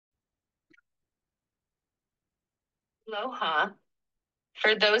Aloha.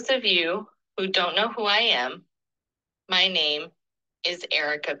 For those of you who don't know who I am, my name is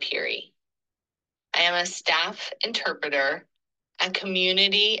Erica Peary. I am a staff interpreter at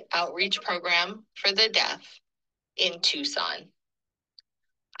Community Outreach Program for the Deaf in Tucson.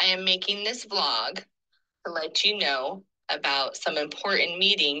 I am making this vlog to let you know about some important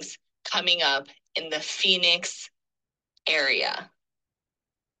meetings coming up in the Phoenix area.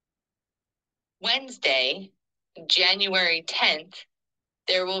 Wednesday, January 10th,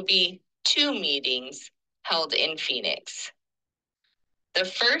 there will be 2 meetings held in Phoenix. The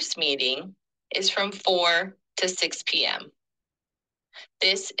first meeting is from 4 to 6 p.m.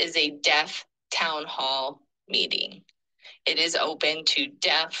 This is a deaf town hall meeting. It is open to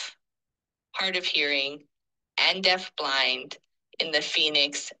deaf, hard of hearing, and deafblind in the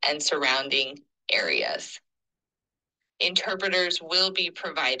Phoenix and surrounding areas. Interpreters will be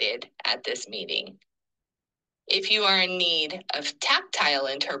provided at this meeting. If you are in need of tactile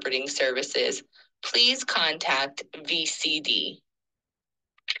interpreting services, please contact VCD.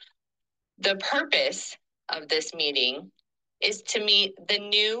 The purpose of this meeting is to meet the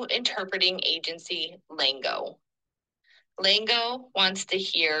new interpreting agency, Lango. Lango wants to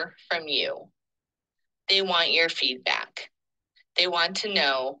hear from you. They want your feedback. They want to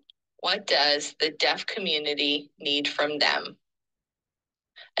know, what does the deaf community need from them?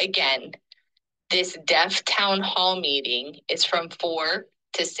 Again, this deaf town hall meeting is from 4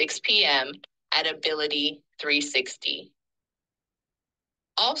 to 6 p.m. at Ability 360.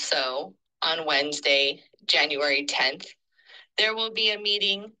 Also, on Wednesday, January 10th, there will be a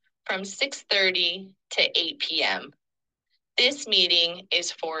meeting from 6:30 to 8 p.m. This meeting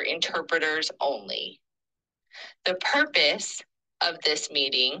is for interpreters only. The purpose of this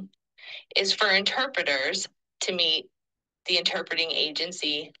meeting is for interpreters to meet the interpreting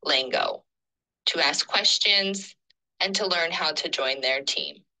agency, Lango, to ask questions and to learn how to join their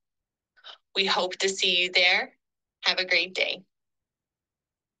team. We hope to see you there. Have a great day.